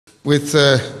with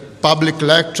a public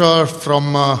lecture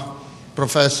from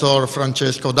Professor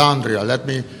Francesco D'Andria. Let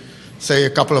me say a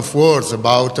couple of words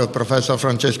about Professor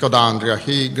Francesco D'Andria.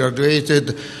 He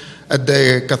graduated at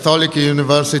the Catholic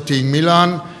University in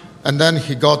Milan, and then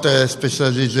he got a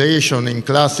specialization in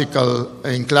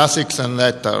classics and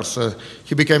letters.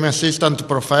 He became assistant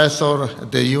professor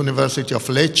at the University of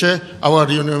Lecce. Our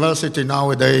university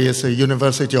nowadays is the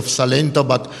University of Salento,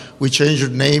 but we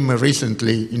changed name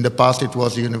recently. In the past, it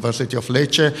was the University of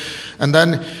Lecce. And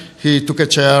then he took a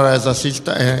chair as associate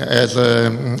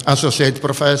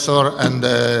professor, and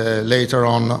later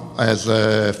on as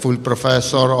a full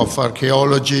professor of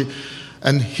archaeology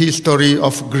and history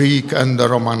of Greek and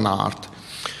Roman art.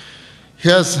 He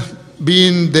has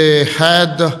been the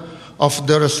head of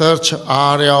the research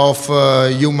area of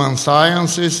human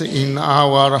sciences in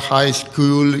our high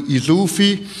school,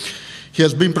 ISUFI. He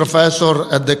has been professor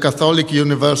at the Catholic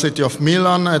University of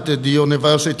Milan, at the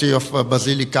University of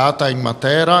Basilicata in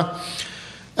Matera,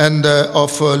 and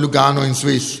of Lugano in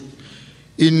Swiss.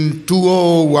 In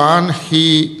 2001,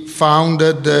 he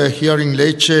founded here in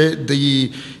Lecce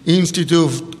the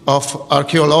Institute of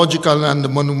Archaeological and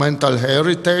Monumental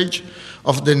Heritage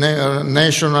of the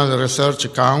National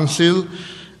Research Council,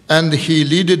 and he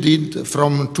led it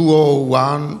from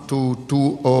 2001 to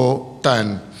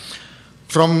 2010.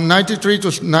 From 1993 to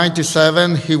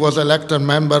 1997, he was elected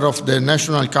member of the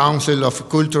National Council of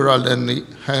Cultural and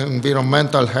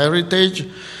Environmental Heritage,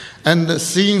 and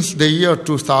since the year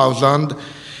 2000,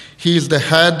 he is the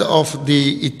head of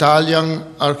the Italian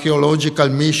Archaeological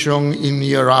Mission in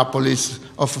Hierapolis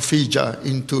of Fija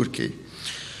in Turkey.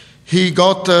 He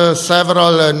got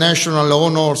several national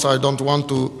honors. I don't want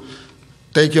to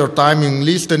take your time in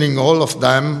listening all of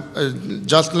them.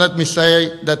 Just let me say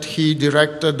that he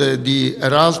directed the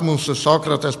Erasmus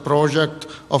Socrates project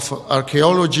of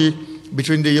archaeology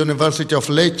between the University of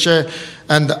Lecce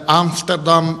and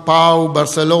Amsterdam, Pau,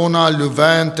 Barcelona,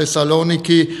 Louvain,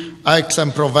 Thessaloniki,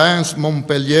 Aix-en-Provence,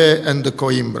 Montpellier, and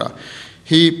Coimbra.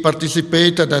 He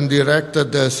participated and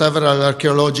directed several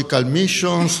archaeological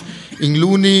missions in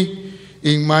Luni,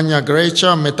 in Magna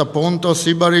Graecia, Metaponto,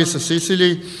 Sybaris,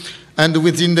 Sicily, and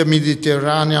within the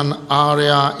Mediterranean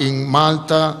area in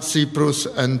Malta, Cyprus,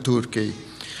 and Turkey.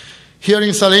 Here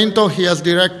in Salento, he has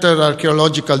directed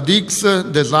archaeological digs,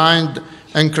 designed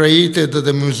and created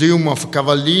the Museum of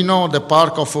Cavallino, the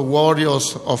Park of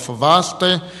Warriors of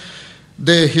Vaste,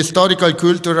 the historical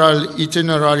cultural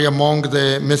itinerary among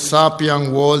the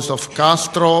Messapian walls of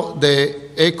Castro, the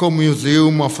Eco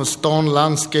Museum of Stone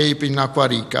Landscape in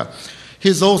Aquarica.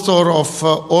 He's author of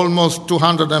almost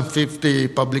 250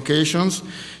 publications,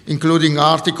 including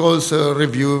articles,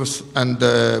 reviews, and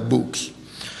books.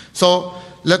 So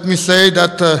let me say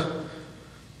that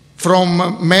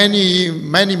from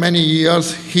many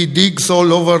years, he digs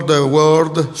all over the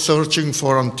world searching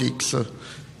for antiques.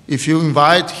 If you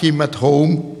invite him at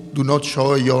home, do not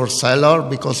show your cellar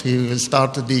because he will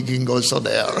start digging also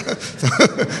there.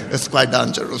 It's quite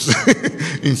dangerous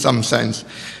in some sense.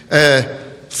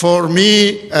 For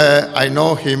me, I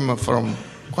know him from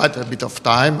quite a bit of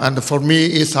time, and for me,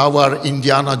 he's our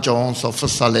Indiana Jones of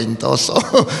Salento. So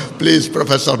please,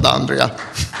 Professor D'Andria.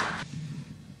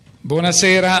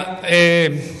 Buonasera.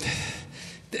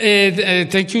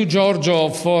 Thank you, Giorgio,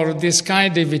 for this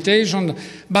kind invitation.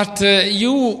 But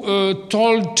you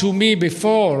told to me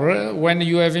before, when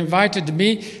you have invited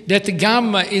me, that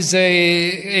GAMM is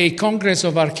a Congress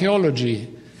of Archaeology.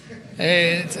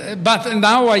 But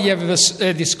now I have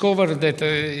discovered that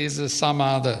is some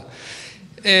other.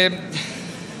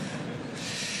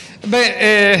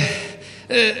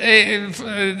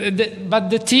 But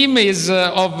the theme is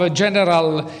of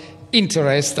general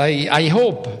interest, I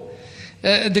hope.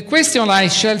 The question I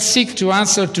shall seek to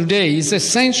answer today is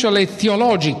essentially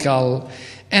theological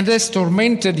and has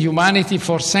tormented humanity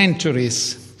for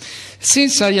centuries.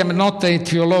 Since I am not a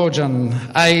theologian,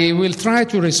 I will try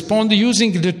to respond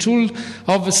using the tool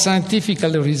of scientific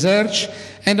research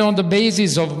and on the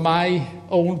basis of my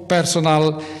own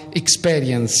personal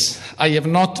experience. I have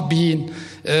not been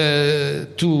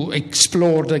to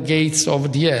explore the gates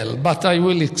of the hell, but I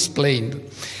will explain.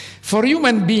 For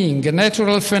human beings,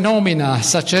 natural phenomena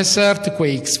such as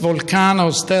earthquakes,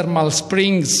 volcanoes, thermal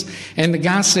springs, and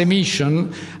gas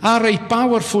emission are a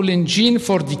powerful engine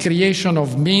for the creation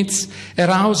of myths,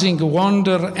 arousing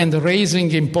wonder and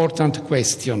raising important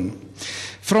questions.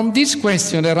 From this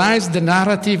question arise the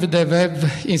narrative that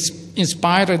have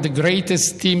inspired the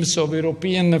greatest themes of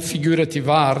European figurative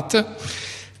art.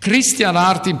 Christian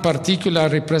art in particular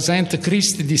represents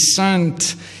Christ's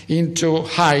descent into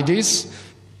Hades.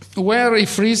 where he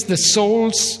frees the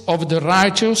souls of the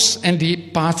righteous and the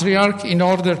patriarch in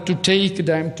order to take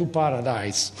them to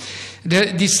paradise.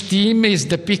 This theme is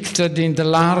depicted in the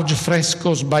large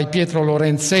frescoes by Pietro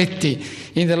Lorenzetti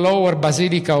in the lower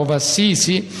Basilica of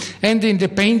Assisi and in the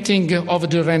painting of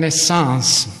the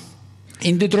Renaissance.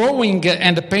 In the drawing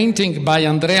and the painting by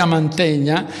Andrea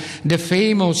Mantegna, the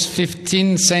famous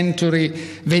 15th century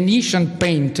Venetian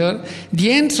painter,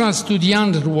 the entrance to the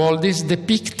underworld is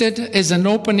depicted as an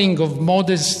opening of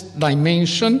modest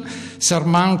dimension,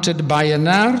 surmounted by an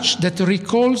arch that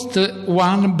recalls the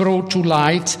one brought to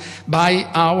light by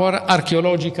our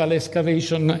archaeological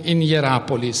excavation in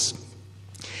Hierapolis.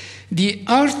 The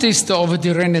artists of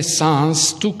the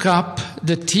Renaissance took up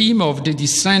the theme of the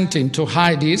descent into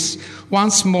Hades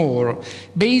once more,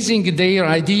 basing their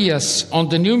ideas on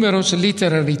the numerous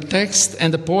literary texts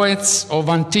and the poets of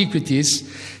antiquities,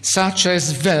 such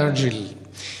as Virgil.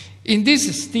 In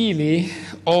this stele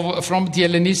from the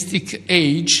Hellenistic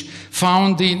age,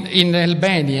 found in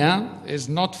Albania, is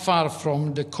not far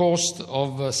from the coast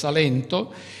of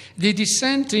Salento, the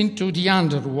descent into the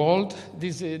underworld,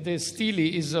 the stele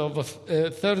is of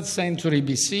 3rd century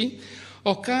BC,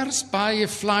 occurs by a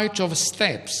flight of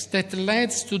steps that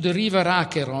leads to the river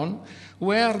Acheron,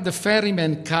 where the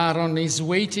ferryman Charon is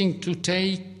waiting to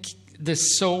take the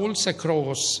souls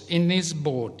across in his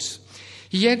boat.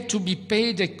 He had to be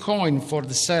paid a coin for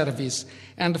the service,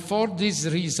 and for this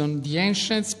reason the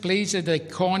ancients placed a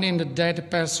coin in the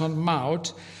dead person's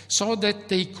mouth so that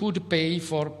they could pay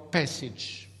for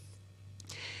passage.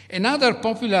 Another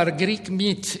popular Greek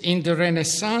myth in the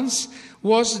Renaissance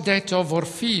was that of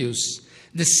Orpheus,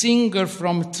 the singer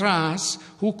from Thrace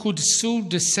who could soothe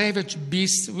the savage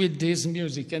beasts with his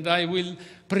music. And I will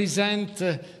present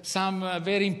some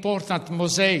very important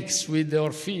mosaics with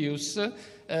Orpheus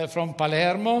from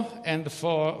Palermo and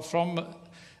from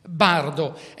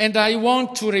Bardo. And I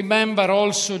want to remember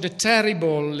also the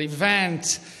terrible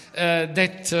event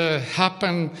that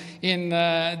happened in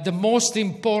the most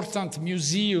important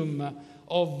museum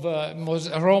of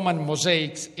Roman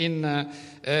mosaics in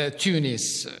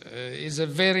Tunis.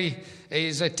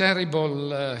 Is a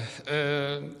terrible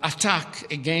attack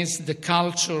against the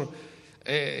culture,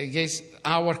 against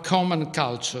our common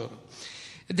culture.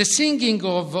 The singing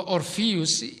of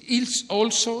Orpheus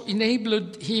also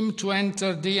enabled him to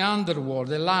enter the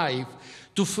underworld alive,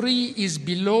 to free his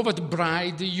beloved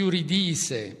bride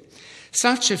Eurydice.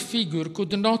 Such a figure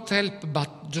could not help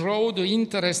but draw the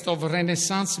interest of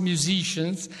Renaissance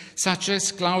musicians such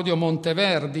as Claudio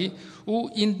Monteverdi, who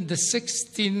in the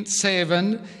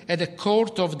 1607, at the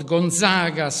court of the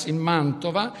Gonzagas in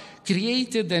Mantova,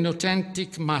 created an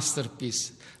authentic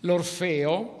masterpiece,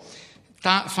 l'Orfeo,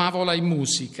 Favola e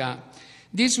Musica.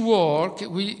 This work,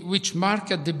 which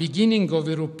marked the beginning of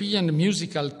European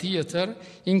musical theatre,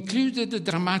 included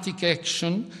dramatic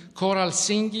action, choral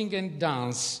singing and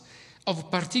dance.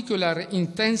 Of particular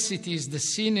intensity is the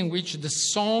scene in which the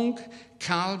song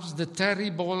calms the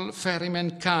terrible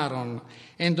ferryman Charon,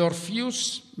 and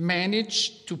Orpheus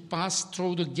managed to pass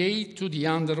through the gate to the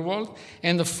underworld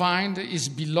and find his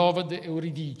beloved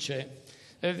Eurydice.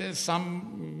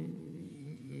 Some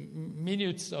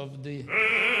minutes of the...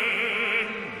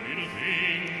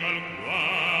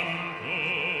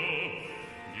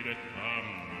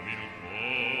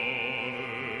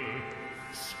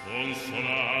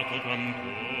 Consolato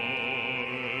cantore,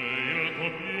 il tuo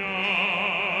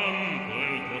pianto e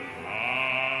il tuo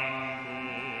canto,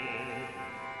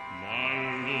 ma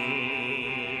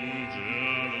lunge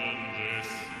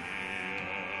sia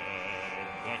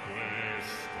da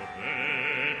questo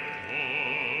petto,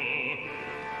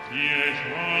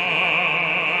 pietà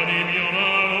di mio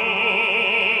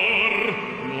valor,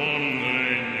 non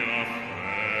degno affetto.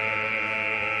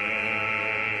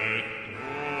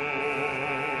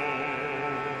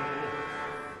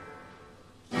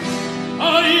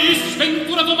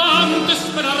 Ventura domande,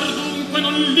 sperar dunque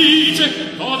non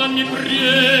lice, od ogni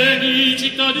preghi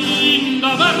cittadin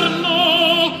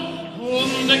d'Averno,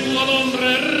 onde tua l'ombra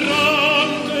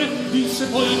errante, il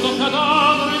sepolto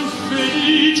cadavere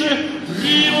infelice,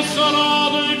 privo sarà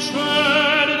del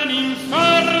cielo e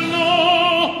dell'inferno.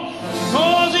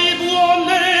 Così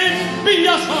vuole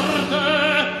via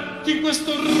sorte, che in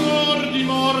questo orror di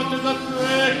morte da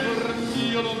te, cor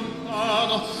mio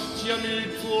lontano, chiami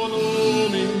il tuo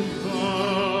nome in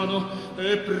vano,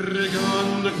 e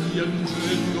pregando e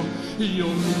piangendo io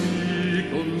mi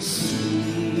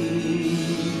consumi.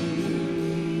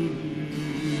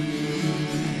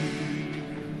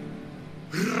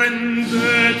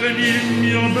 Rendetemi il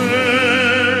mio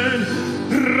ben,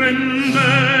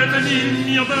 rendetemi il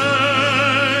mio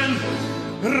ben,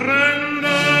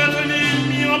 rendetemi il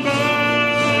mio ben.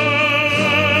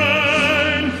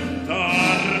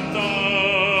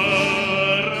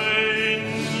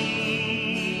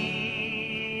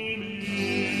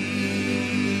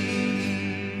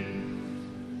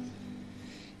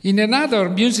 In another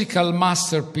musical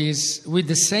masterpiece with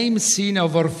the same scene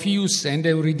of Orpheus and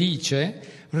Eurydice,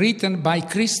 written by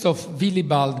Christoph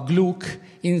Willibald Gluck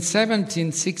in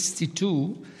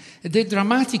 1762, the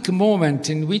dramatic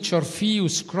moment in which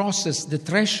Orpheus crosses the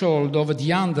threshold of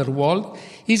the underworld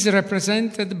is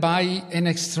represented by an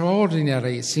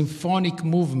extraordinary symphonic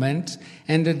movement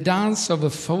and a dance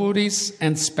of Furies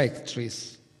and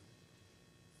Spectres.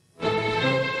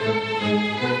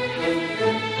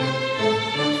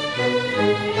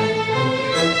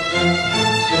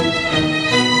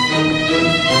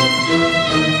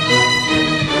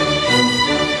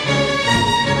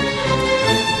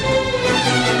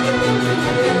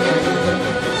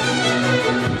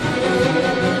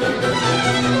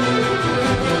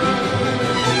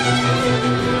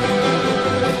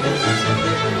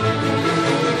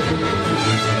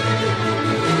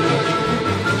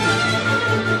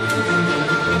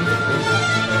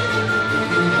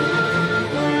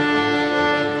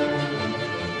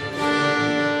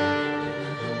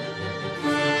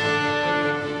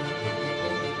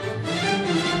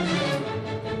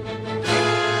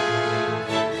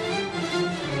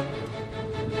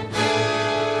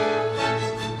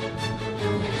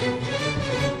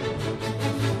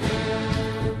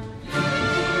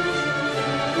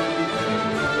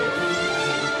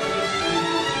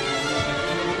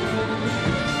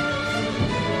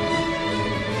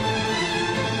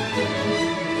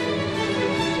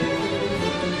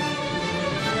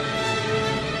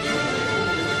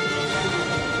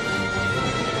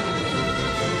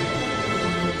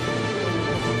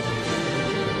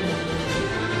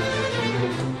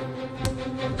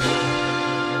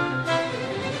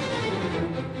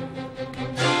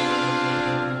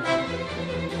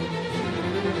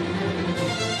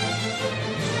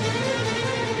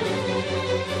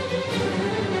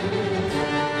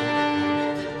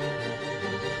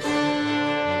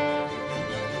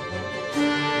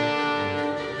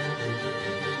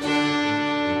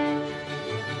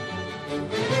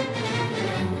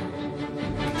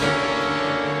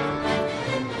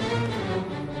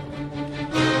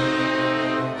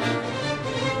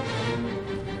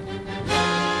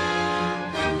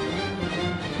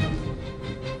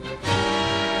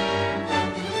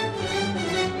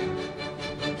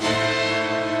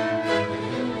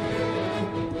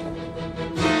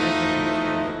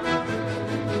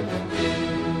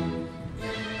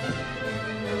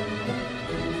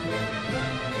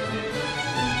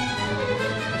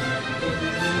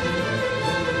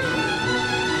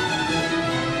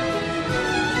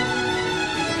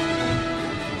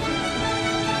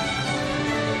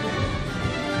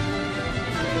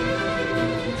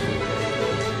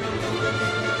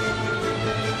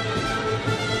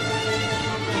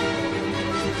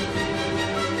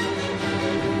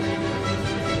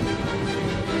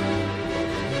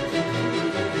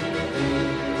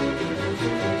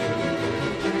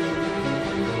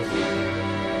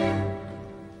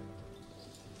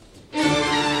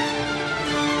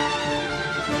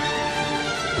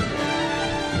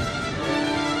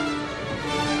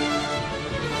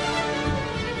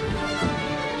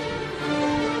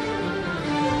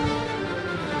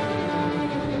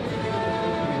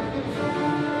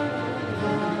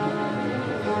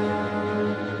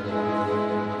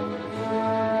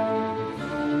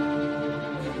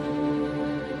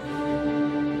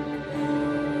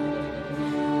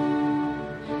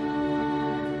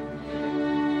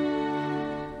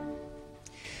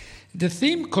 The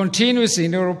theme continues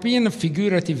in European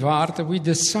figurative art with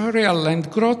the surreal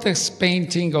and grotesque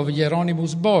painting of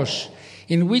Hieronymus Bosch,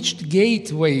 in which the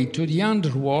gateway to the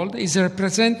underworld is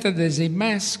represented as a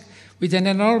mask with an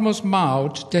enormous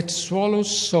mouth that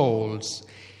swallows souls.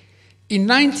 In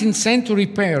 19th century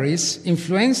Paris,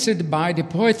 influenced by the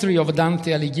poetry of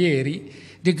Dante Alighieri,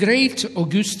 the great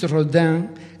Auguste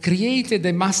Rodin created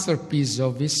a masterpiece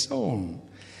of his own.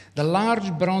 The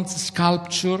large bronze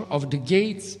sculpture of the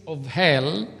Gates of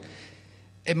Hell.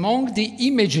 Among the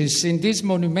images in this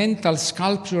monumental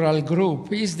sculptural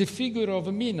group is the figure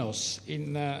of Minos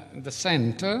in the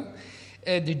center,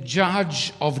 the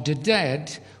judge of the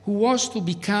dead, who was to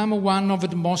become one of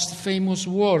the most famous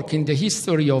works in the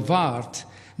history of art,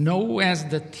 known as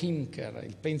the thinker,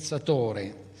 il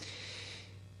pensatore.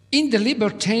 In the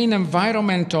libertine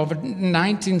environment of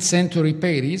 19th century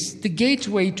Paris, the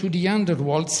gateway to the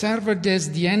underworld served as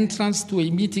the entrance to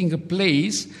a meeting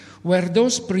place where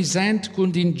those present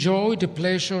could enjoy the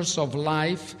pleasures of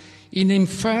life in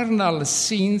infernal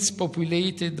scenes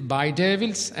populated by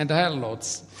devils and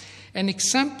harlots. An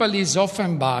example is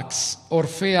Offenbach's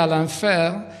Orphée à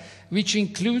l'Enfer, which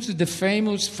includes the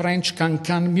famous French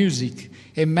cancan music,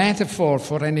 a metaphor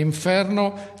for an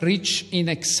inferno rich in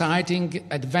exciting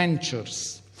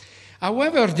adventures.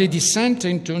 However, the descent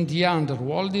into the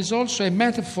underworld is also a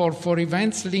metaphor for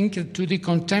events linked to the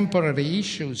contemporary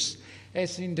issues,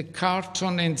 as in the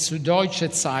cartoon and Süddeutsche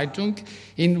Zeitung,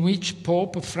 in which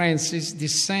Pope Francis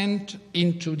descends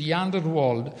into the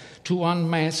underworld to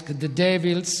unmask the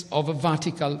devils of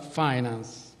Vatican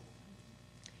finance.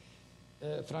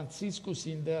 Franziskus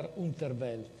in der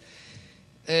Unterwelt.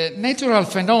 Natural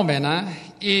phenomena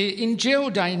in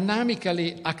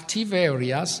geodynamically active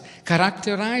areas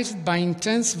characterized by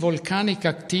intense volcanic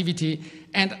activity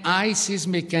and high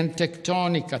seismic and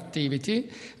tectonic activity,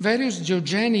 various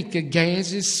geogenic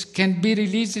gases can be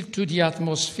released to the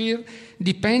atmosphere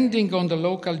depending on the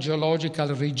local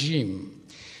geological regime.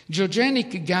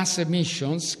 Geogenic gas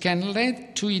emissions can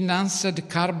lead to enhanced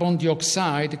carbon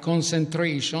dioxide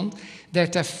concentration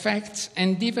that affects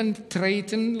and even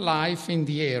threaten life in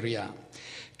the area.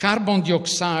 Carbon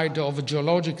dioxide of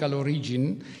geological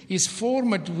origin is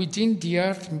formed within the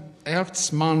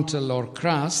Earth's mantle or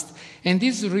crust and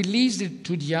is released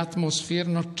to the atmosphere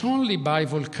not only by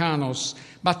volcanoes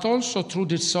but also through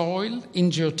the soil in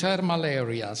geothermal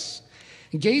areas.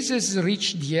 Gases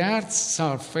reach the Earth's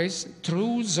surface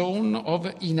through zones of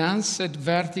enhanced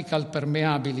vertical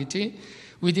permeability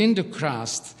within the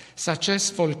crust, such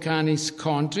as volcanic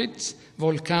chondrites,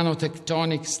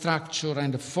 volcanotectonic structure,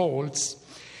 and faults.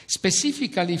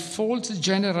 Specifically, faults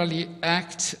generally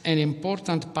act as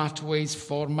important pathways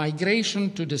for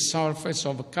migration to the surface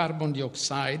of carbon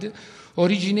dioxide,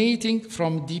 originating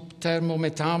from deep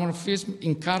thermometamorphism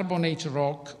in carbonate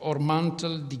rock or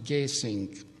mantle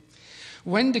degassing.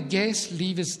 When the gas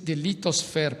leaves the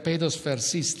lithosphere-pedosphere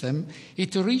system,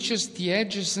 it reaches the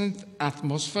adjacent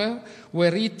atmosphere,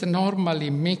 where it normally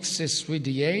mixes with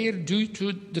the air due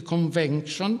to the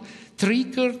convection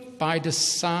triggered by the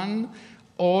sun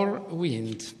or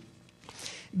wind.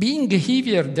 Being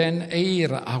heavier than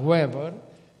air, however,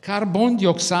 carbon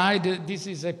dioxide, this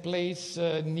is a place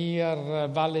near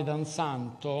Valle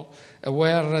d'Ansanto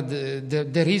where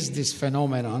there is this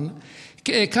phenomenon.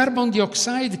 Carbon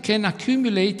dioxide can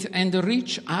accumulate and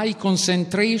reach high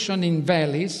concentration in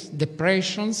valleys,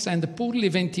 depressions, and poorly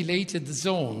ventilated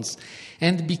zones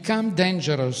and become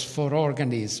dangerous for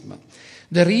organisms.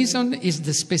 The reason is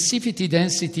the specific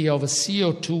density of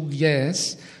CO2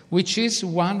 gas, which is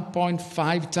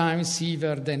 1.5 times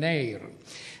heavier than air.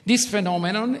 This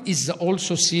phenomenon is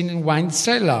also seen in wine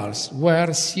cellars, where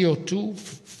CO2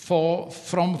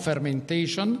 from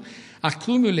fermentation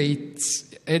accumulates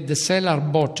at the cellar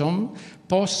bottom,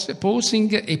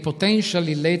 posing a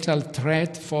potentially lethal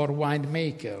threat for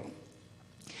winemaker.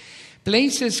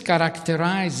 Places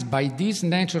characterized by these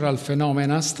natural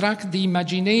phenomena struck the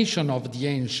imagination of the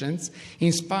ancients,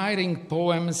 inspiring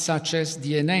poems such as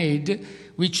the Aeneid,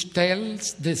 which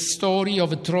tells the story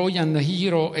of a Trojan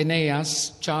hero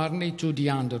Aeneas' journey to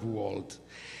the underworld.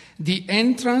 The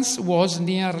entrance was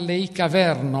near Lake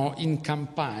Averno in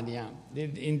Campania,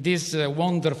 in this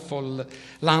wonderful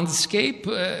landscape,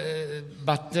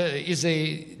 but is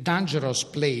a dangerous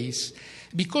place,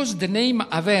 because the name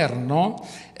Averno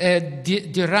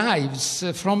derives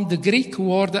from the Greek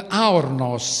word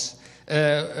aornos,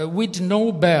 with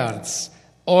no birds.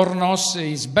 Ornos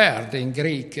is bird in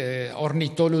Greek.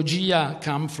 Ornithologia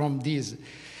comes from this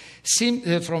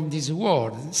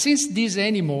word. Since these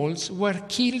animals were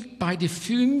killed by the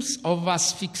fumes of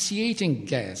asphyxiating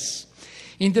gas.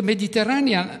 In the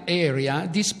Mediterranean area,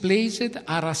 these places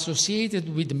are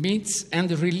associated with myths and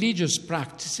religious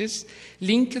practices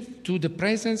linked to the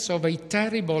presence of a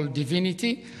terrible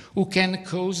divinity who can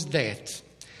cause death.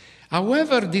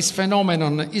 However, this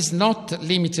phenomenon is not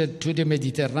limited to the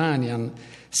Mediterranean.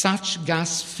 Such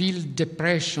gas-filled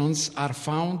depressions are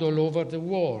found all over the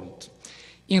world.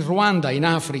 In Rwanda, in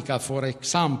Africa, for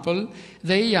example,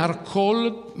 they are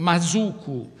called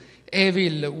mazuku,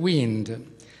 evil wind.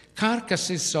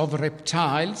 Carcasses of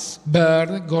reptiles,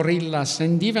 birds, gorillas,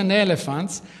 and even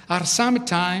elephants are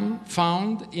sometimes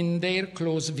found in their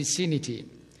close vicinity.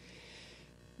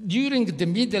 During the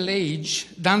Middle Age,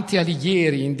 Dante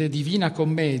Alighieri in the Divina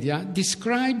Commedia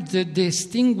described the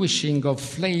extinguishing of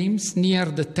flames near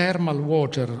the thermal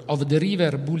water of the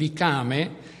river Bulicame,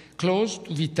 close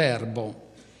to Viterbo.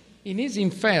 In his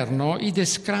Inferno, he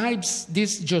describes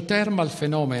this geothermal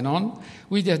phenomenon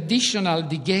with additional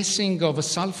degassing of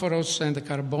sulfurous and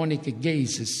carbonic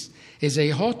gases as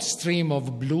a hot stream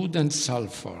of blood and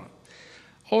sulfur.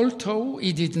 Although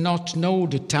he did not know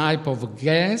the type of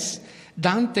gas,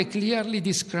 Dante clearly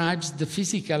describes the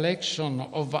physical action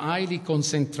of highly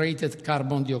concentrated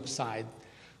carbon dioxide,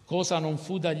 cosa non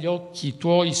fu dagli occhi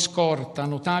tuoi scorta,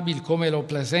 notabil come lo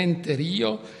presente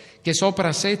rio, che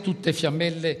sopra sé tutte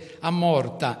fiammelle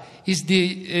ammorta, is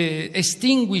the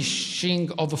extinguishing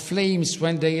of flames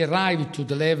when they arrive to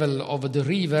the level of the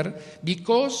river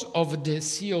because of the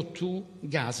CO2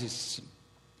 gases.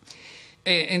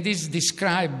 And this is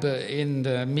described in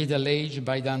the Middle Age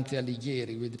by Dante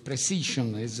Alighieri with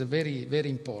precision. It's very, very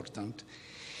important.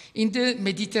 In the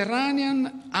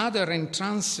Mediterranean, other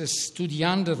entrances to the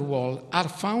underworld are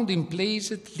found in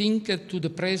places linked to the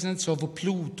presence of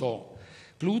Pluto.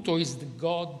 Pluto is the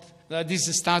god. This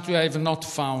statue I have not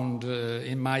found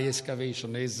in my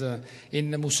excavation. It's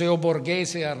in Museo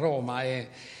Borghese at Roma.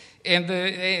 And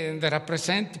they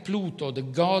represent Pluto, the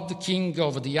god king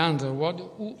of the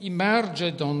underworld, who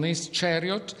emerged on his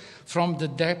chariot from the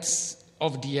depths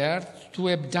of the earth to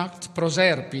abduct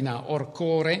Proserpina, or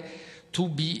Core, to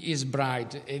be his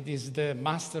bride. It is the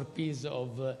masterpiece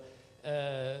of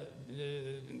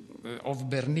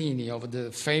Bernini, of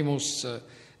the famous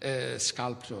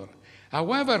sculptor.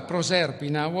 However,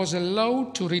 Proserpina was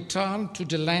allowed to return to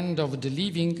the land of the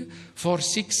living for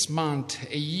 6 months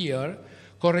a year,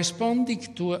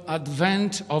 corresponding to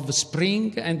advent of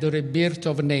spring and the rebirth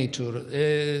of nature.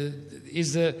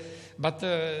 But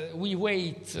we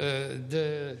wait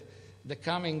the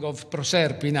coming of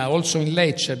Proserpina also in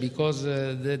Lecce, because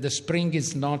the spring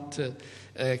is not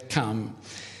come.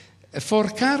 For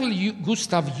Carl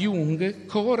Gustav Jung,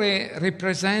 Core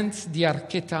represents the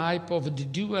archetype of the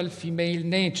dual female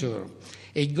nature,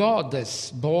 a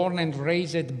goddess born and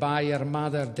raised by her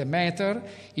mother Demeter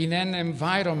in an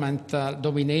environment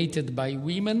dominated by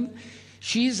women.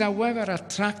 She is, however,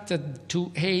 attracted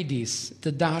to Hades,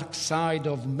 the dark side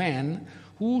of man,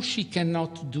 who she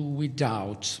cannot do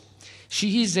without.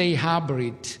 She is a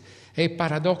hybrid, a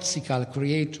paradoxical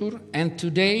creature, and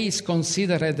today is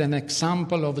considered an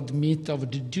example of the myth of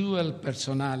the dual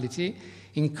personality,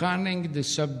 incarnating the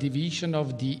subdivision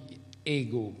of the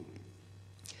ego.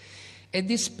 At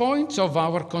this point of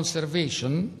our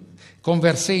conversation,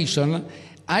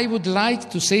 I would like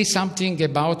to say something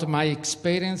about my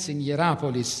experience in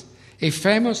Hierapolis, a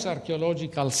famous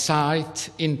archaeological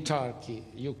site in Turkey.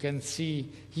 You can see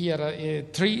here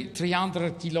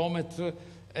 300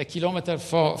 kilometers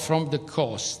from the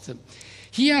coast.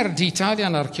 Here, the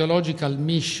Italian archaeological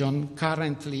mission,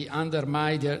 currently under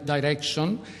my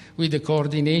direction with the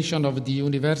coordination of the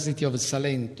University of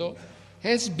Salento,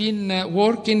 has been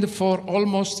working for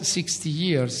almost 60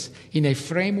 years in a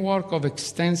framework of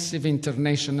extensive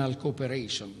international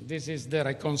cooperation. This is the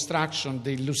reconstruction,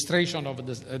 the illustration of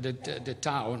the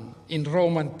town in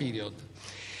Roman period.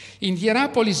 In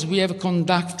Hierapolis, we have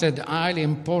conducted highly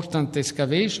important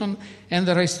excavation and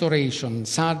restoration,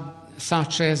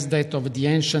 such as that of the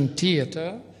ancient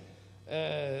theater.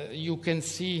 You can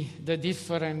see the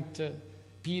different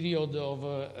period of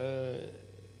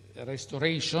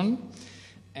restoration,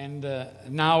 and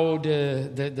now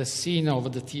the scene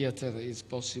of the theater is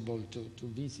possible to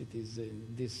visit is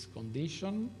in this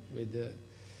condition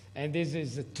and this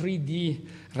is a 3D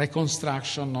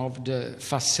reconstruction of the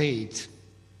facade.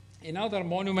 Another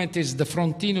monument is the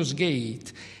Frontinus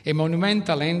Gate, a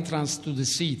monumental entrance to the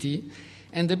city,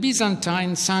 and the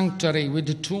Byzantine sanctuary with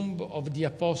the tomb of the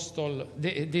apostle.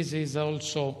 This is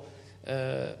also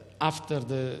after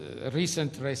the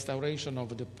recent restoration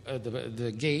of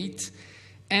the gate,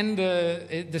 and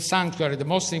the sanctuary, the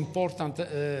most important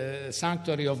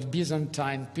sanctuary of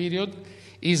Byzantine period,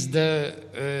 is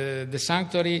the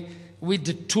sanctuary with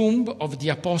the tomb of the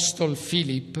apostle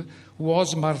Philip, who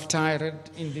was martyred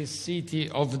in this city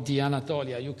of the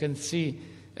Anatolia. You can see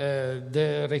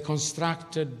the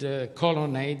reconstructed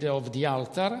colonnade of the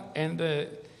altar, and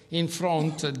in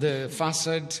front the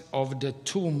facade of the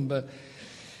tomb,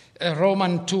 a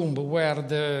Roman tomb where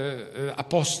the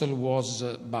apostle was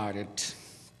buried.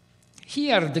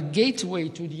 Here, the gateway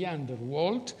to the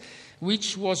underworld,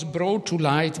 which was brought to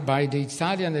light by the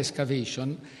Italian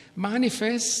excavation,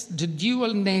 manifests the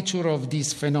dual nature of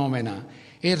these phenomena,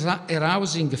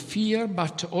 arousing fear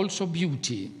but also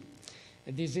beauty.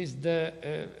 This is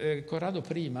the Corrado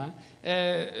prima.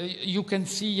 You can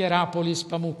see Hierapolis,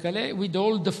 Pamukkale, with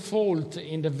all the fault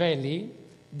in the valley,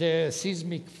 the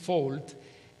seismic fault,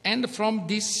 and from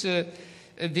this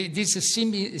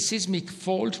seismic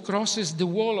fault crosses the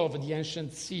wall of the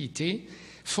ancient city,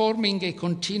 forming a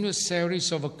continuous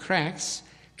series of cracks,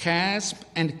 chasms,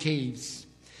 and caves.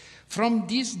 From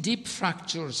these deep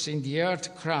fractures in the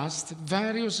earth crust,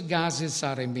 various gases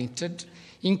are emitted,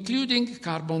 including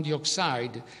carbon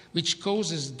dioxide, which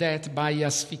causes death by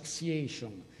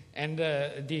asphyxiation. And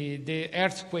the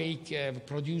earthquake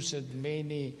produced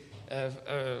many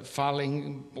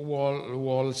falling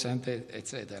walls, and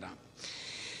etc.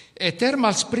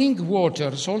 Thermal spring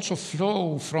waters also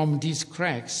flow from these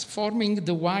cracks, forming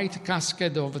the white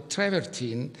cascade of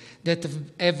travertine that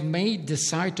have made the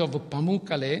site of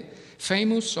Pamukkale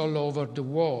famous all over the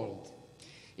world.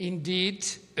 Indeed,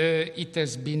 it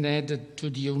has been added to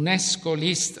the UNESCO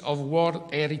list of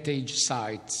World Heritage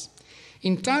Sites.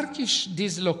 In Turkish,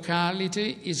 this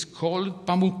locality is called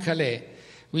Pamukkale,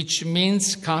 which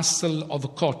means castle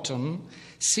of cotton,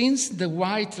 since the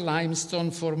white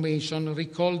limestone formation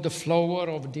recalled the flower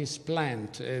of this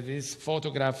plant. This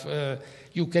photograph,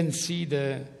 you can see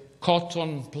the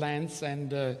cotton plants and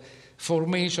the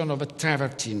formation of a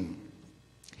travertine.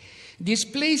 This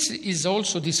place is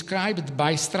also described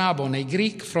by Strabon, a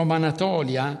Greek from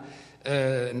Anatolia.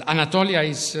 Anatolia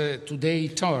is today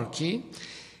Turkey.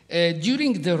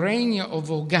 During the reign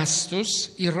of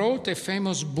Augustus, he wrote a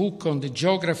famous book on the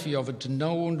geography of the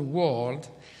known world.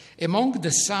 Among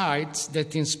the sites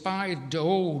that inspired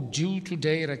awe due to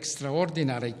their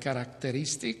extraordinary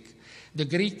characteristic, the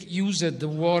Greek used the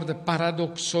word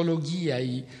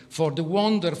paradoxologiae for the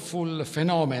wonderful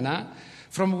phenomena,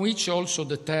 from which also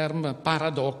the term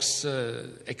paradox,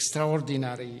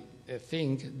 extraordinary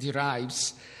thing,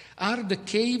 derives, are the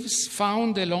caves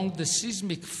found along the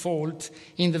seismic fault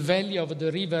in the valley of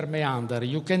the river Meander.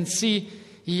 You can see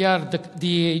here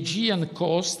the Aegean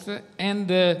coast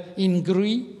and in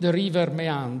Greece the river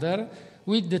Meander,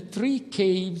 with the three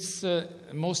caves,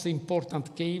 most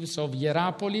important caves of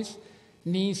Hierapolis,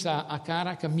 Nysa,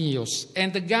 Akara, Mios.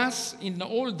 And the gas in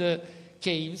all the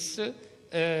caves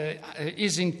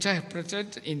is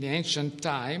interpreted in the ancient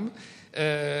time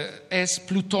as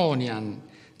plutonian.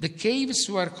 The caves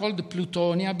were called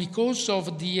Plutonia because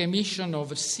of the emission of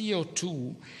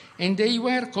CO2, and they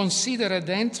were considered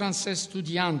entrances to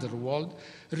the underworld,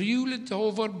 ruled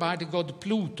over by the god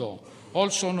Pluto,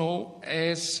 also known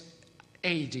as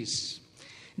Hades.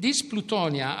 These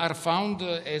Plutonia are found,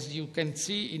 as you can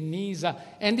see, in Nysa,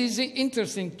 and it's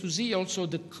interesting to see also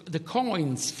the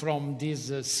coins from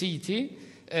this city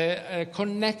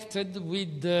connected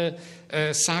with the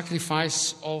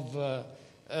sacrifice of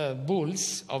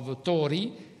bulls, of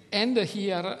tori, and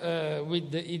here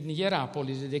in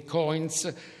Hierapolis, the coins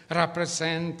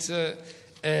represent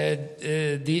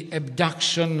the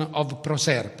abduction of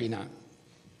Proserpina.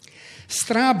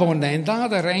 Strabon and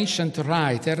other ancient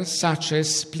writers, such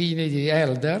as Pliny the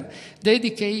Elder,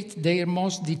 dedicate their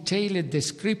most detailed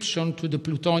description to the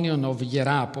plutonium of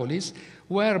Hierapolis,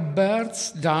 where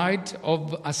birds died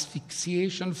of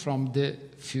asphyxiation from the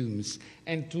fumes.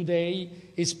 And today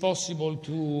it's possible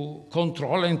to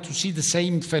control and to see the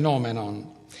same phenomenon.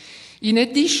 In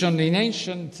addition, in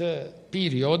ancient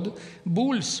period,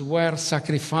 bulls were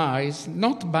sacrificed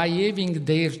not by having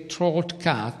their throat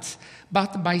cut,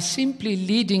 but by simply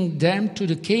leading them to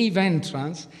the cave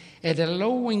entrance and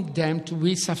allowing them to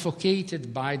be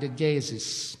suffocated by the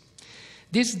gases.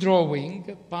 This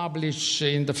drawing, published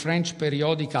in the French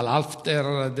periodical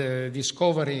after the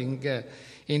discovering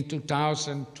in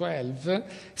 2012,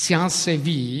 Science et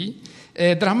Vie,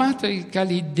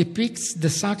 dramatically depicts the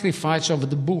sacrifice of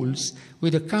the bulls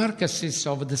with the carcasses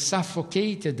of the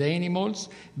suffocated animals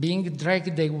being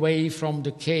dragged away from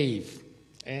the cave.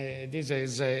 This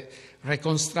is a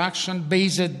reconstruction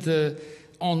based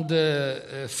on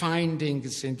the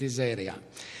findings in this area.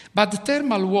 But the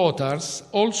thermal waters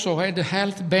also had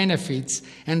health benefits,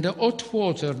 and the hot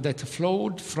water that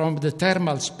flowed from the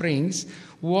thermal springs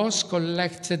was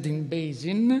collected in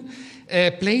basin,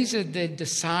 placed at the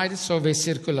sides of a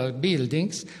circular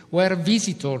buildings, where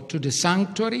visitors to the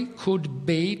sanctuary could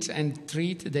bathe and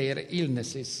treat their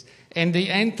illnesses. And the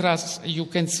entrance, you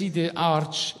can see the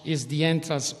arch is the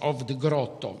entrance of the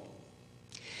grotto.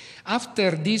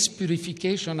 After these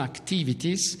purification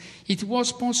activities, it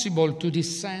was possible to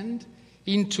descend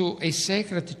into a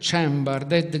sacred chamber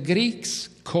that the Greeks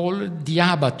called the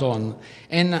Abaton,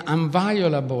 an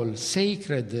inviolable,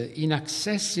 sacred,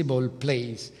 inaccessible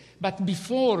place. But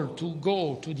before to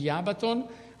go to the Abaton,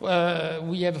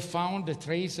 we have found a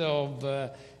trace of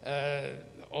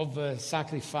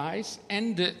sacrifice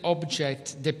and the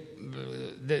objects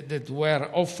that were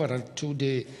offered to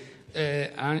the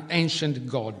ancient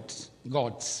gods.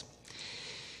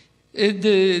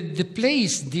 The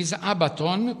place, this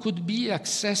Abaton, could be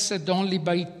accessed only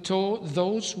by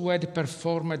those who had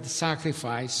performed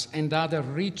sacrifice and other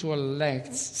ritual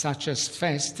acts, such as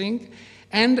fasting,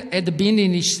 and had been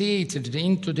initiated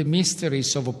into the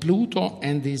mysteries of Pluto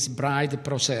and his bride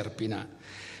Proserpina.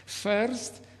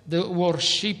 First, the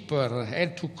worshipper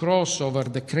had to cross over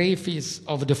the crevice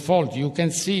of the fault. You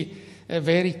can see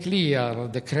very clear,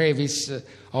 the crevice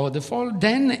of the fall.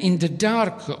 Then, in the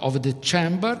dark of the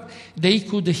chamber, they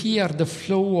could hear the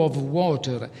flow of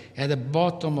water at the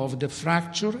bottom of the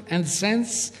fracture and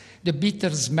sense the bitter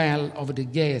smell of the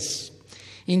gas.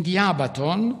 In the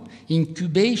Abaton,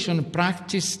 incubation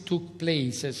practice took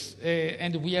place,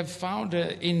 and we have found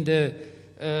in the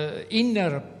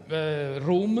inner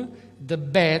room the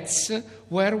beds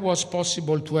where was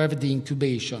possible to have the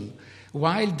incubation.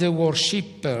 While the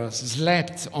worshippers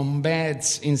slept on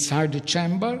beds inside the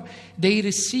chamber, they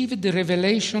received the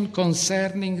revelation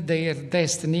concerning their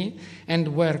destiny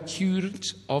and were cured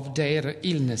of their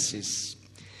illnesses.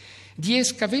 The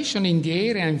excavation in the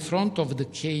area in front of the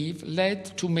cave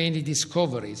led to many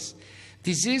discoveries.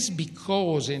 This is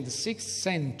because in the 6th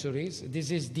century,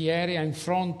 this is the area in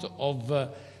front of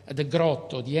the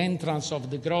grotto, the entrance of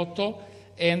the grotto,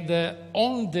 and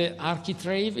on the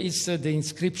architrave is the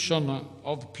inscription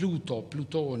of Pluto,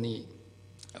 Plutoni,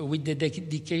 with the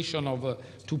dedication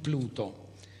to Pluto.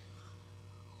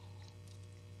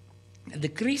 The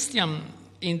Christian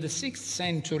in the 6th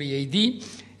century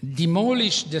AD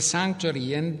demolished the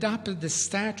sanctuary and dumped the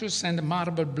statues and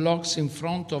marble blocks in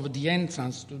front of the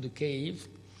entrance to the cave.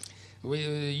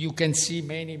 You can see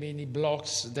many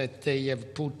blocks that they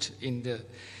have put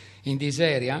in this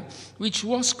area, which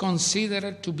was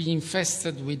considered to be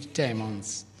infested with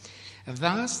demons.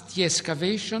 Thus, the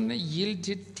excavation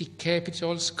yielded the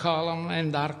capitals, column,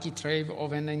 and architrave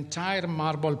of an entire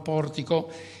marble portico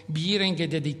bearing a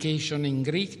dedication in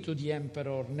Greek to the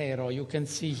Emperor Nero. You can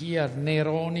see here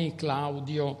Neroni,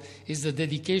 Claudio, is the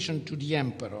dedication to the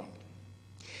Emperor.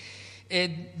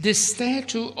 The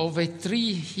statue of a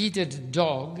three-headed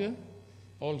dog,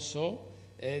 also,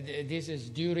 this is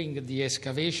during the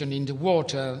excavation in the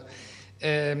water,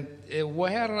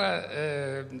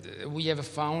 where we have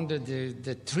found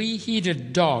the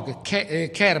three-headed dog,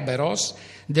 Kerberos,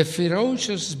 the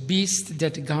ferocious beast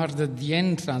that guarded the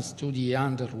entrance to the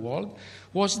underworld,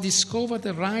 was discovered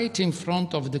right in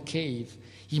front of the cave,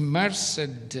 immersed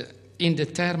in the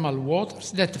thermal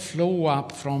waters that flow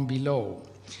up from below.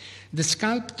 The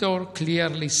sculptor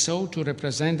clearly sought to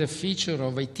represent a feature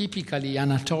of a typically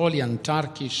Anatolian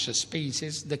Turkish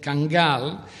species, the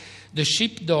Kangal, the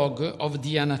sheepdog of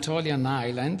the Anatolian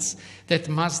islands that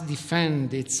must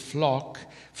defend its flock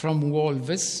from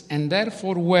wolves and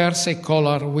therefore wears a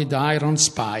collar with iron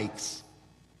spikes.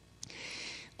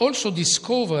 Also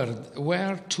discovered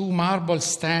were two marble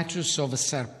statues of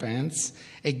serpents,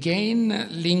 again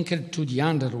linked to the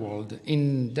underworld,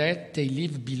 in that they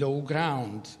live below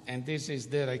ground, and this is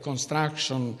the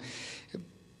reconstruction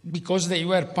because they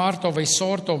were part of a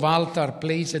sort of altar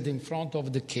placed in front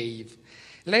of the cave.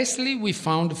 Lastly, we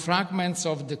found fragments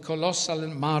of the colossal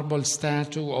marble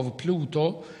statue of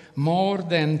Pluto, more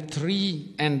than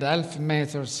 3.5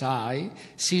 meters high,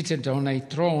 seated on a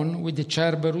throne with the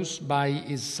Cerberus by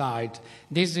his side.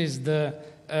 This is the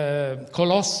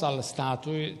colossal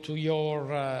statue to your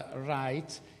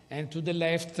right, and to the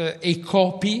left, a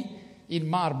copy in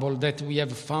marble that we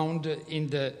have found in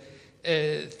the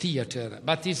theater,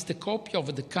 but it's the copy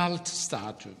of the cult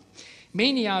statue.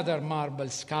 Many other marble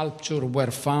sculptures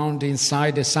were found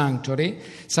inside the sanctuary,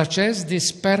 such as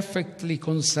this perfectly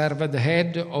conserved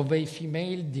head of a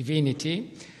female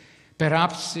divinity.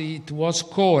 Perhaps it was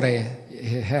Kore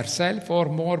herself, or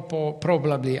more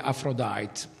probably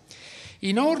Aphrodite.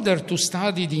 In order to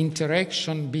study the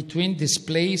interaction between this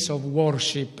place of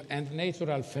worship and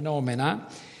natural phenomena,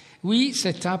 we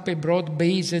set up a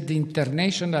broad-based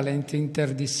international and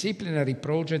interdisciplinary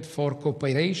project for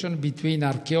cooperation between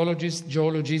archaeologists,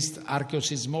 geologists,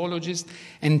 archaeoseismologists,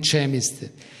 and chemists.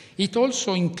 It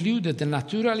also included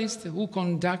naturalists who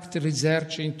conduct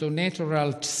research into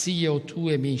natural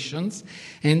CO2 emissions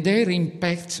and their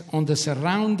impact on the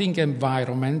surrounding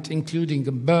environment, including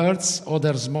birds,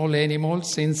 other small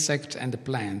animals, insects, and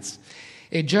plants.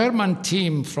 A German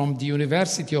team from the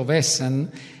University of Essen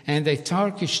and a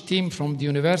Turkish team from the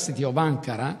University of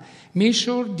Ankara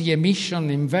measured the emission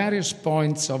in various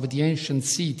points of the ancient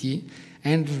city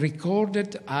and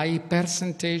recorded a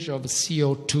percentage of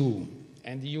CO2.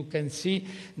 And you can see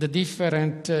the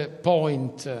different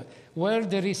point. Where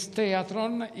there is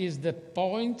Theatron is the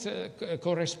point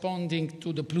corresponding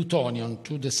to the plutonium,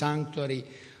 to the sanctuary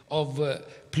of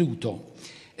Pluto.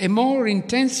 A more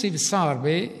intensive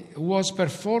survey was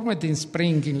performed in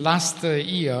spring in last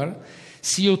year.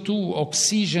 CO2,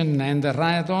 oxygen, and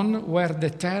radon were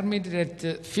determined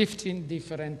at 15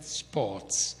 different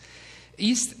spots,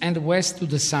 east and west to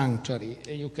the sanctuary.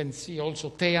 You can see also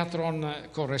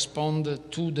Theatron correspond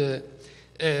to the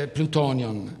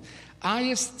plutonium.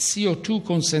 highest CO2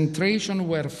 concentration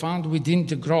were found within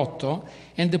the grotto,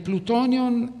 and the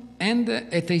plutonium and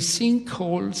at a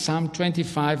sinkhole some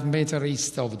 25 meters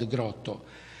east of the grotto.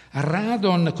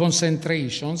 Radon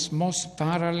concentrations most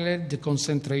parallel the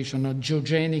concentration of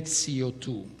geogenic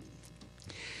CO2.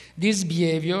 This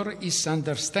behavior is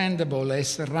understandable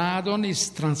as radon is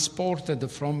transported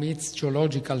from its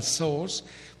geological source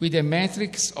with a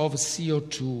matrix of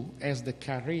CO2 as the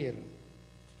carrier.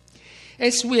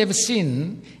 As we have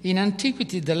seen, in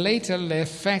antiquity the lateral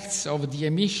effects of the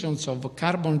emissions of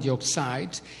carbon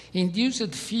dioxide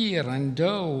induced fear and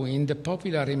awe in the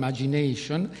popular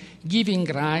imagination, giving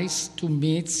rise to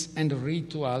myths and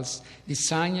rituals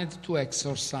designed to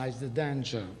exorcise the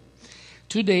danger.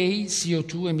 Today,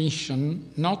 CO2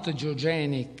 emission, not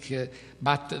geogenic,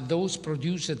 but those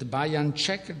produced by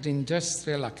unchecked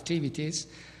industrial activities,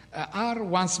 are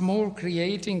once more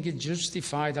creating a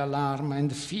justified alarm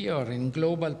and fear in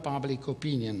global public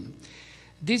opinion.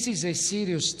 This is a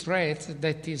serious threat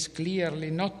that is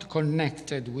clearly not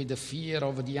connected with the fear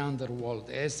of the underworld,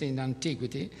 as in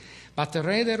antiquity, but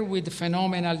rather with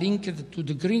phenomena linked to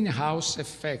the greenhouse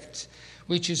effect,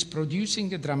 which is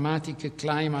producing a dramatic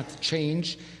climate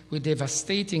change with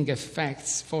devastating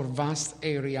effects for vast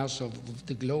areas of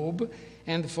the globe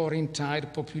and for entire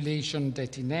population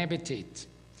that inhabit it.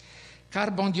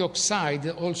 Carbon dioxide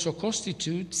also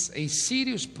constitutes a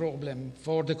serious problem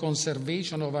for the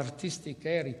conservation of artistic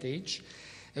heritage,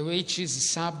 which is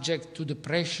subject to the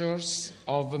pressures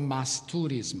of mass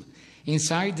tourism.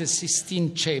 Inside the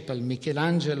Sistine Chapel,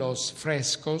 Michelangelo's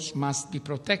frescoes must be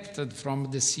protected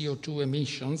from the CO2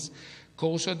 emissions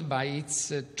caused by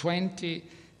its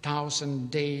 20,000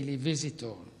 daily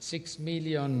visitors, 6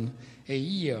 million a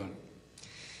year.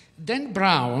 Dan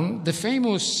Brown, the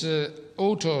famous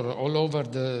author all over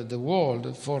the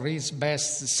world for his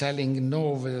best-selling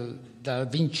novel, Da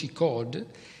Vinci Code,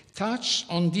 touched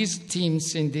on these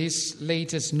themes in this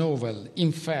latest novel,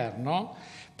 Inferno,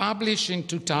 published in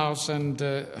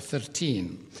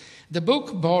 2013. The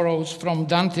book borrows from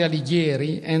Dante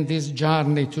Alighieri and his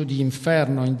journey to the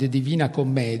Inferno in the Divina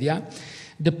Commedia,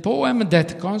 the poem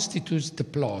that constitutes the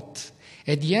plot.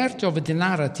 At the heart of the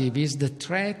narrative is the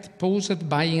threat posed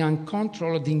by an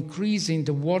uncontrolled increase in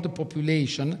the world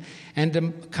population and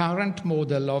the current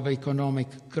model of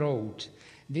economic growth.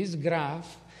 This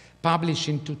graph, published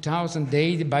in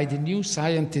 2008 by the New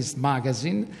Scientist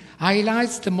magazine,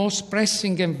 highlights the most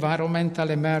pressing environmental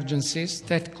emergencies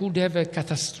that could have a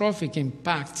catastrophic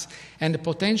impact and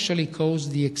potentially cause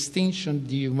the extinction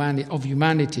of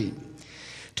humanity.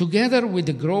 Together with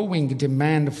the growing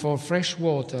demand for fresh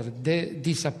water, the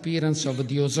disappearance of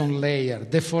the ozone layer,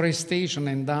 deforestation,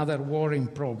 and other worrying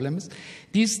problems,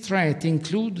 these threats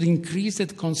include the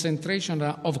increased concentration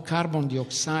of carbon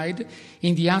dioxide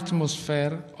in the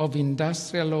atmosphere of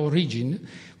industrial origin,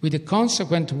 with a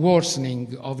consequent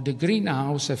worsening of the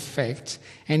greenhouse effect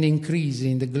and increase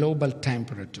in the global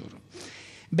temperature.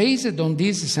 Based on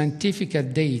this scientific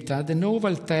data, the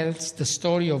novel tells the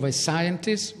story of a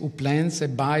scientist who plans a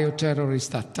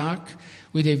bioterrorist attack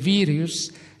with a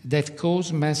virus that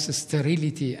causes mass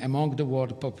sterility among the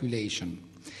world population.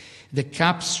 The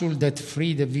capsule that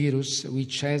freed the virus,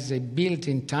 which has a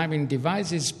built-in timing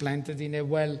device, is planted in a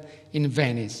well in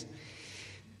Venice.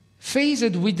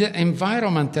 Faced with the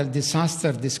environmental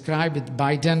disaster described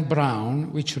by Dan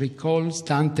Brown, which recalls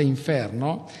Dante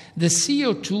Inferno, the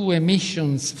CO2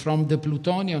 emissions from the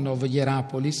plutonium of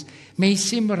Hierapolis may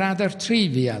seem rather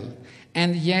trivial,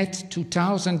 and yet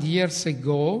 2,000 years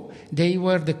ago they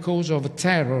were the cause of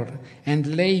terror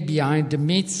and lay behind the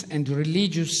myths and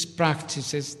religious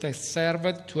practices that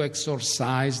served to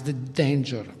exorcise the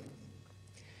danger.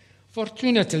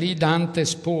 Fortunately,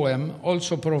 Dante's poem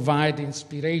also provides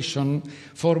inspiration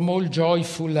for more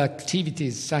joyful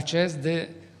activities, such as the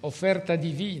offerta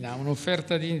divina,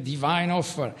 divine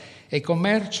offer, a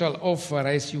commercial offer,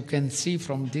 as you can see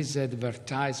from this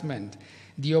advertisement,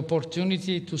 the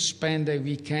opportunity to spend a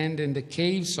weekend in the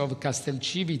caves of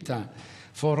Castelcivita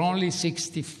for only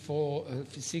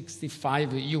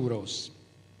 65 euros.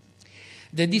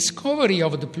 The discovery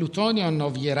of the plutonium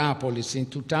of Hierapolis in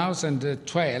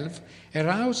 2012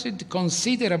 aroused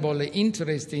considerable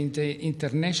interest in the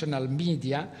international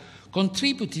media,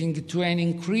 contributing to an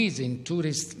increase in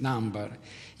tourist number.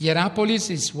 Hierapolis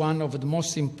is one of the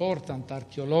most important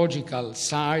archaeological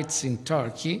sites in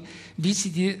Turkey,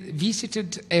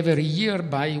 visited every year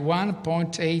by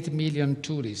 1.8 million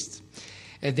tourists.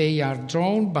 They are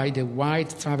drawn by the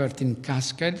white travertine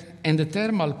cascade and the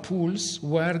thermal pools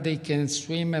where they can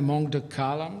swim among the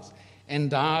columns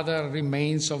and other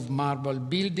remains of marble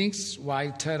buildings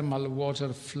while thermal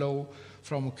water flow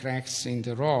from cracks in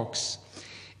the rocks.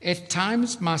 At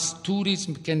times, mass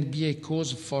tourism can be a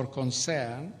cause for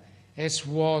concern, as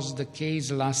was the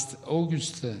case last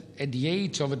August at the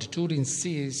age of the tourism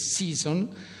season,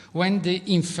 when the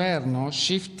Inferno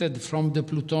shifted from the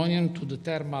plutonium to the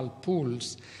thermal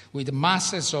pools, with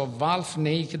masses of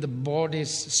half-naked bodies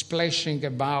splashing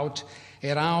about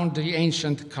around the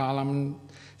ancient column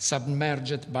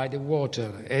submerged by the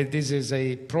water. This is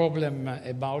a problem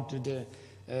about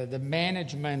the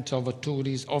management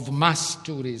of mass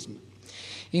tourism.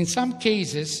 In some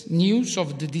cases, news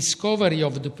of the discovery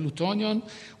of the plutonium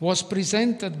was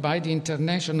presented by the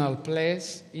international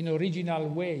press in original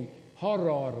way,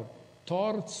 horror,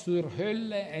 Tod zur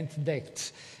Hölle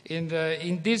entdeckt.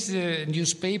 In this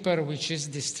newspaper, which is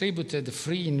distributed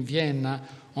free in Vienna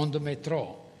on the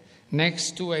metro,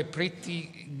 next to a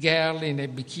pretty girl in a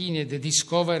bikini, the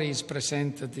discovery is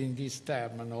presented in this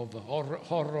term of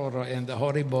horror and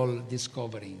horrible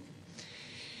discovery.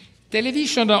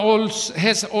 Television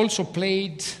has also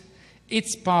played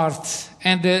its part,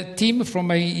 and the team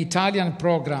from an Italian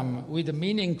program with the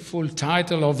meaningful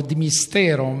title of The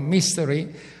Mistero,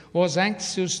 Mystery, was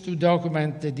anxious to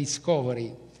document the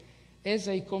discovery. As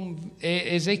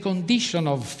a condition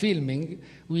of filming,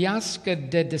 we asked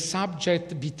that the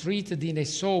subject be treated in a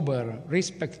sober,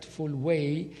 respectful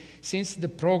way, since the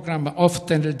program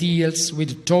often deals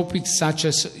with topics such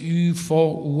as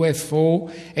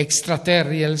UFO,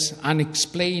 extraterrestrials,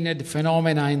 unexplained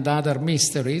phenomena, and other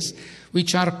mysteries,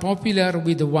 which are popular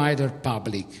with the wider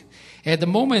public. At the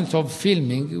moment of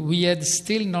filming, we had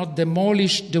still not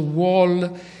demolished the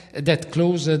wall that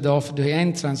closed off the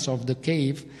entrance of the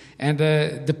cave, and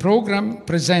the program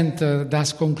presenter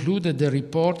thus concluded the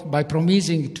report by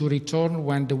promising to return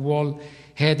when the wall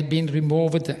had been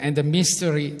removed and the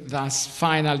mystery thus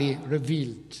finally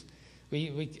revealed.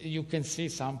 You can see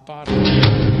some part.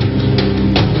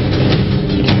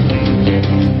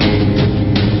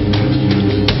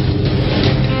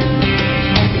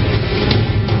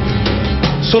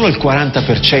 Solo il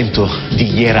 40% di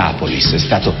Hierapolis è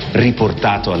stato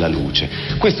riportato alla luce.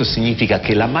 Questo significa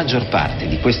che la maggior parte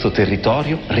di questo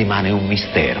territorio rimane un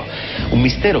mistero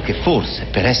che forse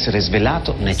per essere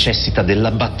svelato necessita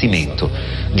dell'abbattimento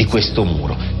di questo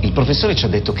muro. Il professore ci ha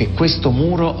detto che questo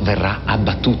muro verrà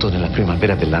abbattuto nella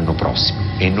primavera dell'anno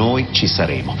prossimo e noi ci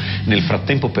saremo. Nel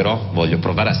frattempo però voglio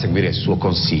provare a seguire il suo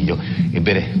consiglio e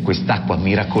bere quest'acqua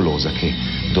miracolosa che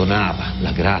donava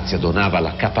la grazia, donava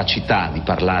la capacità di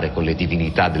parlare con le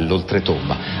divinità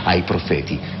dell'oltretomba ai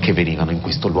profeti che venivano in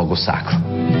questo luogo sacro.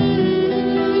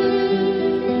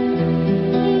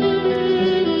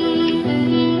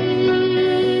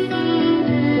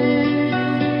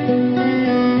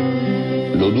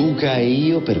 Lo Duca e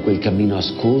io per quel cammino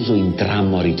ascoso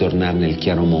intrammo a ritornar nel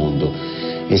chiaro mondo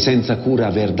e senza cura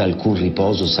aver d'alcun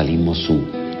riposo salimmo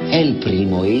su. È il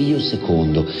primo e io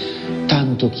secondo,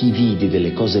 tanto chi vidi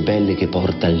delle cose belle che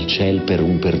porta il ciel per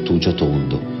un pertugio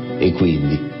tondo, e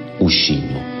quindi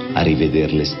uscimmo a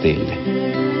rivedere le stelle.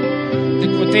 The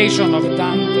quotation of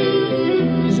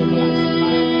Dante is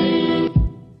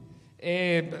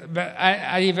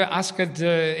I've asked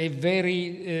a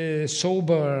very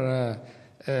sober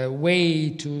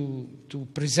way to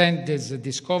present this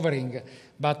discovering,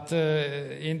 but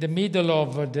in the middle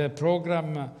of the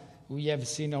program we have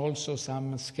seen also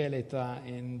some skeleton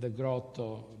in the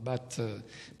grotto, but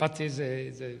it's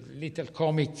a little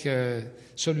comic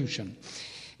solution.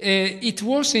 It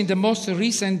was in the most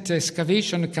recent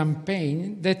excavation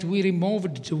campaign that we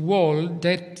removed the wall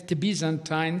that the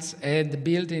Byzantines had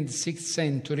built in the 6th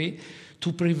century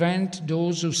to prevent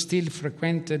those who still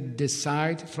frequented the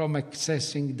site from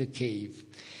accessing the cave.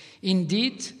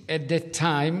 Indeed, at that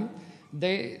time,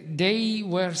 there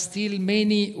were still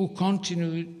many who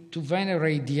continued to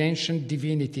venerate the ancient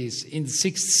divinities in the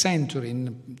 6th century,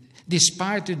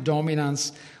 despite the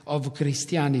dominance of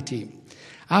Christianity.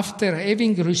 After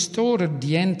having restored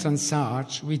the entrance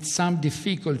arch with some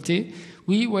difficulty,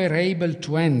 we were able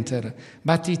to enter,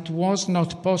 but it was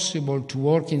not possible to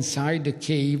work inside the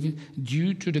cave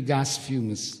due to the gas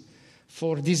fumes.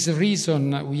 For this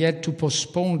reason, we had to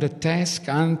postpone the task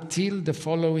until the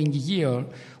following year,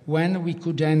 when we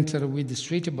could enter with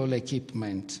suitable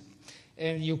equipment.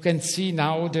 And you can see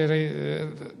now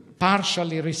the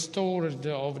partially restored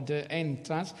of the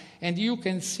entrance, and you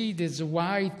can see this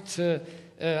white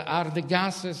are the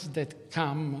gases that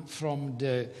come from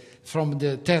the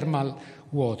thermal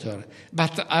water.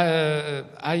 But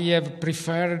I have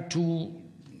preferred to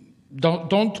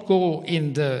don't go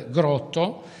in the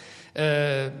grotto.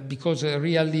 because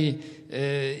really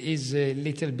is a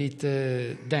little bit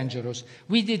dangerous.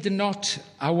 We did not,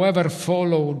 however,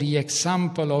 follow the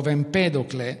example of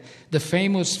Empedocle, the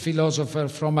famous philosopher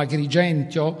from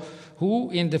Agrigento,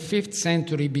 who in the 5th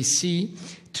century BC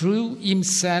threw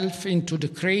himself into the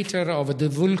crater of the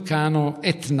volcano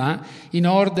Etna in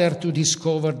order to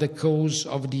discover the cause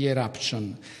of the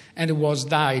eruption, and was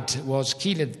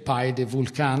killed by the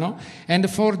volcano, and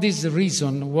for this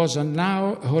reason was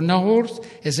now honored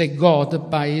as a god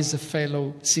by his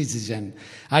fellow citizen.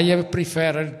 I have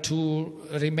preferred to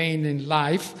remain in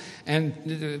life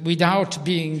and without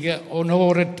being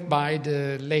honored by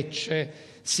the Lecce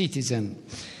citizen.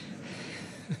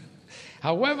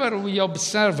 However, we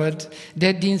observed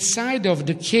that the inside of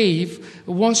the cave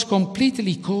was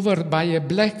completely covered by a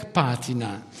black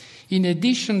patina. In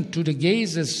addition to the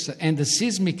gases and the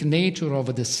seismic nature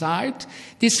of the site,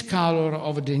 this color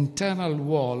of the internal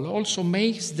wall also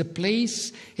makes the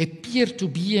place appear to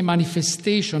be a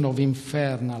manifestation of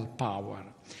infernal power.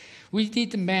 We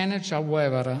did manage,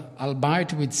 however,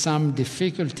 albeit with some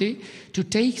difficulty, to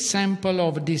take sample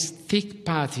of this thick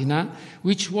patina,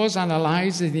 which was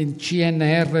analyzed in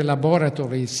CNR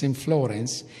laboratories in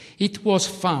Florence. It was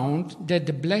found that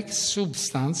the black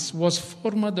substance was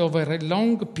formed over a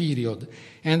long period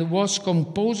and was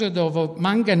composed of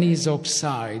manganese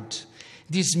oxide.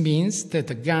 This means that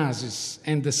the gases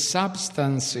and the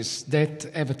substances that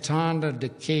have turned the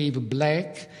cave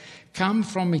black come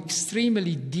from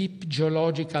extremely deep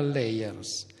geological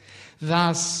layers.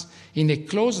 Thus, in a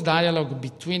close dialogue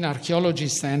between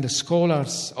archaeologists and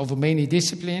scholars of many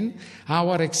disciplines,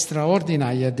 our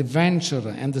extraordinary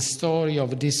adventure and the story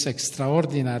of this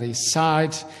extraordinary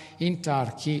site in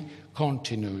Turkey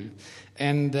continue.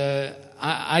 And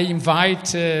I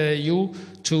invite you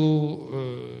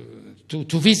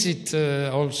to visit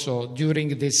also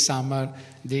during this summer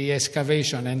the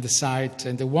excavation and the site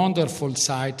and the wonderful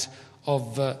site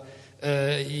of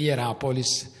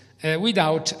Hierapolis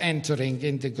without entering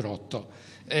in the grotto.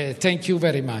 Thank you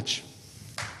very much.